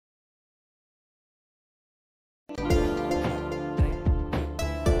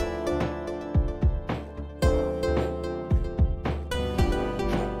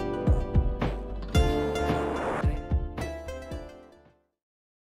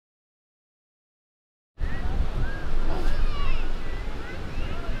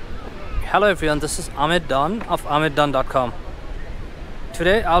Hello everyone, this is Ahmed Don of AhmedDon.com.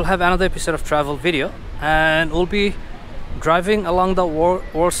 Today I'll have another episode of travel video and we'll be driving along the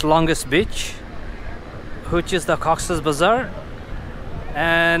world's longest beach, which is the Cox Bazar,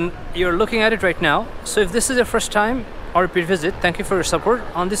 and you're looking at it right now. So if this is your first time or repeat visit, thank you for your support.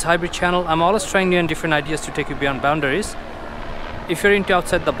 On this hybrid channel, I'm always trying new and different ideas to take you beyond boundaries. If you're into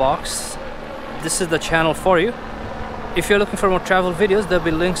outside the box, this is the channel for you. If you're looking for more travel videos, there'll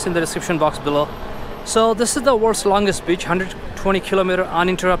be links in the description box below. So this is the world's longest beach, 120 kilometer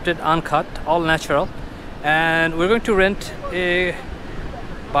uninterrupted, uncut, all natural. And we're going to rent a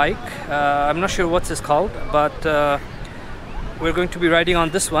bike. I'm not sure what it's called, but we're going to be riding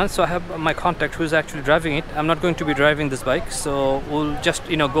on this one. So I have my contact who's actually driving it. I'm not going to be driving this bike, so we'll just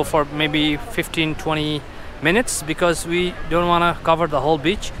go for maybe 15-20 minutes because we don't want to cover the whole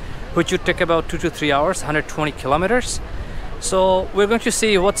beach, which would take about 2 to 3 hours, 120 kilometers. So we're going to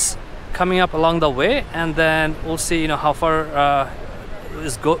see what's coming up along the way, and then we'll see how far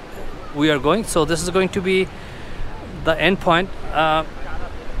we are going. So this is going to be the end point.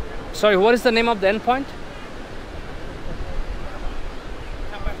 Sorry, what is the name of the end point?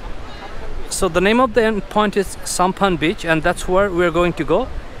 So the name of the end point is Sampan Beach, and that's where we're going to go.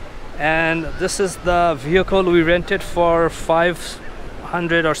 And this is the vehicle we rented for $500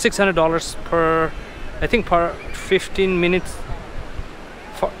 or $600 per, I think, per 15 minutes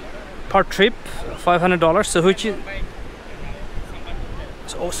per trip, $500. So which is,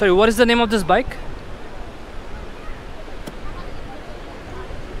 so, sorry, what is the name of this bike?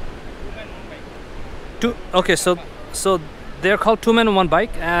 Okay, so they're called 2 men 1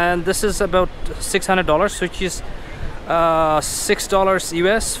 bike, and this is about $600, which is $6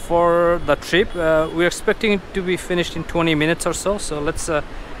 US for the trip. We're expecting it to be finished in 20 minutes or so. So let's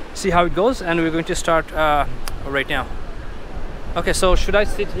see how it goes, and we're going to start right now. Okay, so should I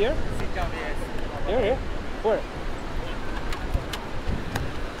sit here? Sit down, yes. Here? Where?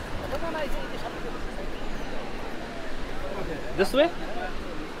 Okay. This way?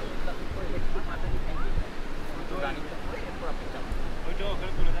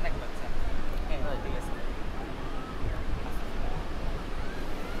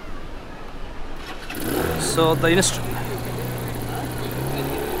 So the instrument.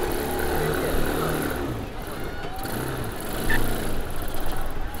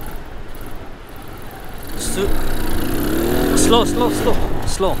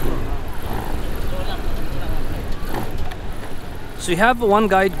 Slow. So you have one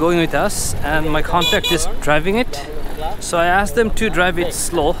guide going with us, and my contact is driving it. So I asked them to drive it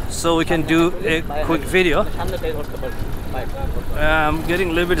slow so we can do a quick video. I'm getting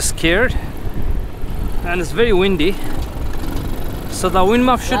a little bit scared, and it's very windy. So the wind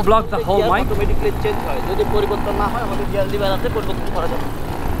muff should block the whole mic.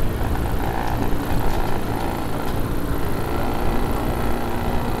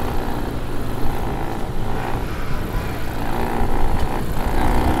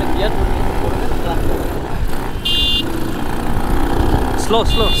 Slow.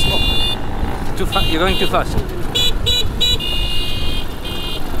 Too fast. You're going too fast.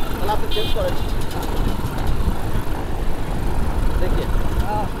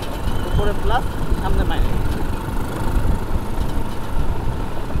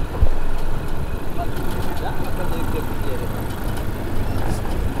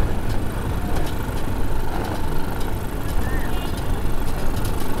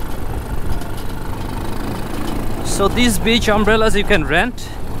 So these beach umbrellas you can rent,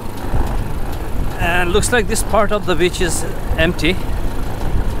 and looks like this part of the beach is empty.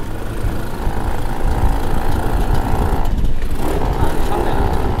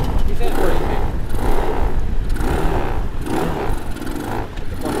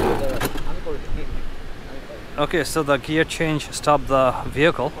 Okay, so the gear change stopped the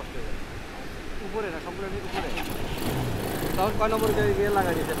vehicle.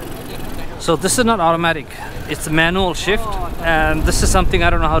 So this is not automatic, it's a manual shift, and this is something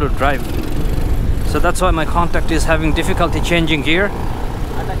I don't know how to drive. So that's why my contact is having difficulty changing gear.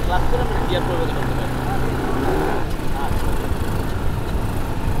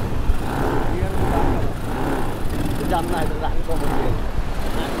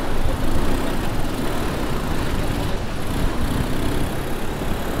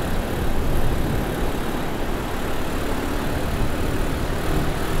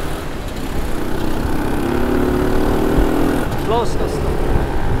 Slow.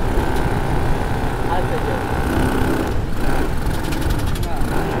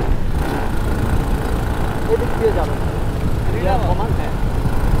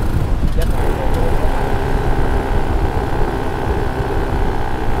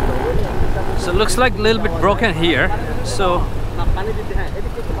 looks like a little bit broken here, so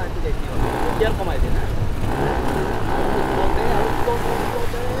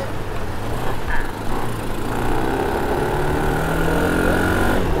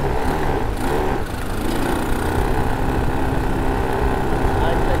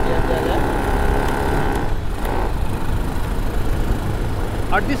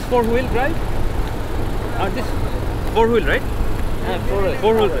are these four-wheel drive? Are these four-wheel, right? Yeah, four-wheel.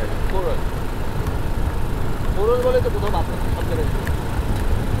 Four-wheel drive. Four-wheel. Four-wheel বলে তো প্রথম আছে সব জায়গায়।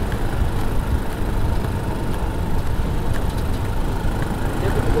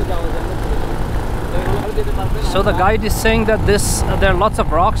 So the guide is saying that there are lots of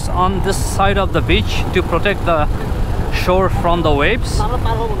rocks on this side of the beach to protect the shore from the waves.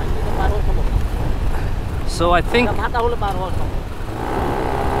 So I think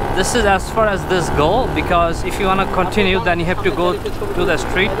this is as far as this goal, because if you want to continue, then you have to go to the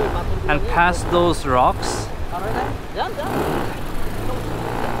street and pass those rocks.